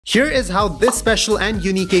Here is how this special and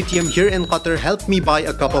unique ATM here in Qatar helped me buy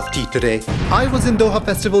a cup of tea today. I was in Doha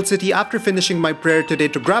Festival City after finishing my prayer today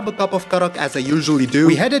to grab a cup of karak as I usually do.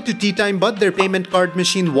 We headed to tea time, but their payment card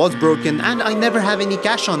machine was broken and I never have any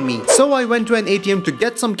cash on me. So I went to an ATM to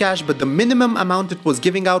get some cash, but the minimum amount it was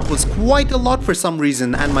giving out was quite a lot for some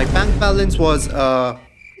reason and my bank balance was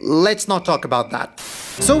let's not talk about that.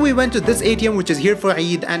 So we went to this ATM which is here for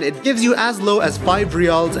Eid and it gives you as low as 5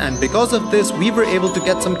 riyals, and because of this we were able to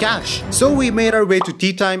get some cash. So we made our way to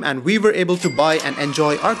tea time and we were able to buy and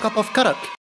enjoy our cup of karak.